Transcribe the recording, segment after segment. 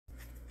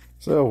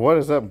So what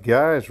is up,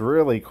 guys?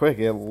 Really quick,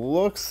 it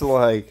looks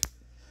like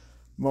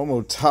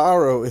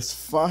Momotaro is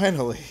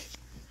finally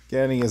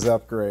getting his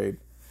upgrade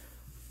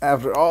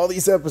after all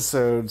these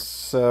episodes.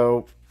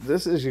 So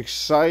this is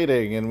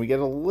exciting, and we get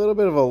a little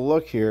bit of a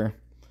look here.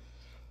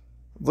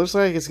 Looks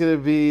like it's going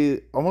to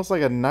be almost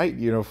like a knight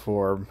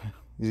uniform.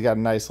 He's got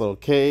a nice little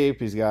cape.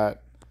 He's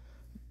got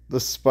the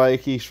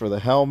spikies for the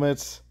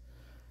helmets.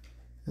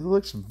 It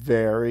looks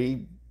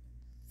very,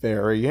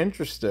 very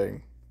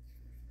interesting.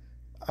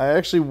 I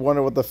actually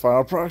wonder what the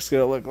final product's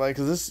gonna look like,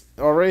 because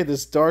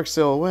this dark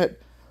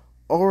silhouette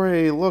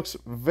already looks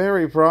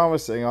very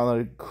promising on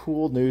a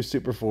cool new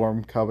super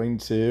form coming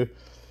to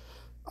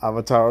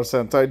Avataro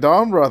Sentai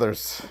Dawn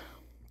Brothers.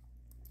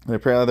 And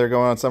apparently they're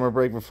going on summer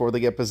break before they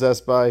get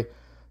possessed by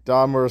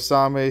Don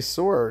Murasame's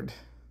sword.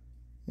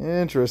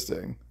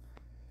 Interesting.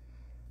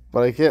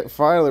 But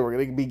finally we're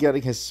gonna be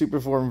getting his super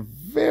form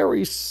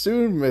very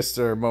soon,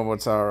 Mr.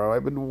 Momotaro.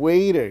 I've been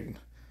waiting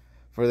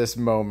for this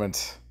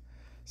moment.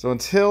 So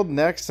until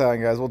next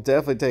time, guys, we'll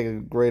definitely take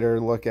a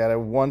greater look at it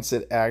once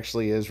it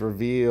actually is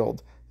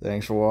revealed.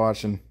 Thanks for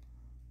watching.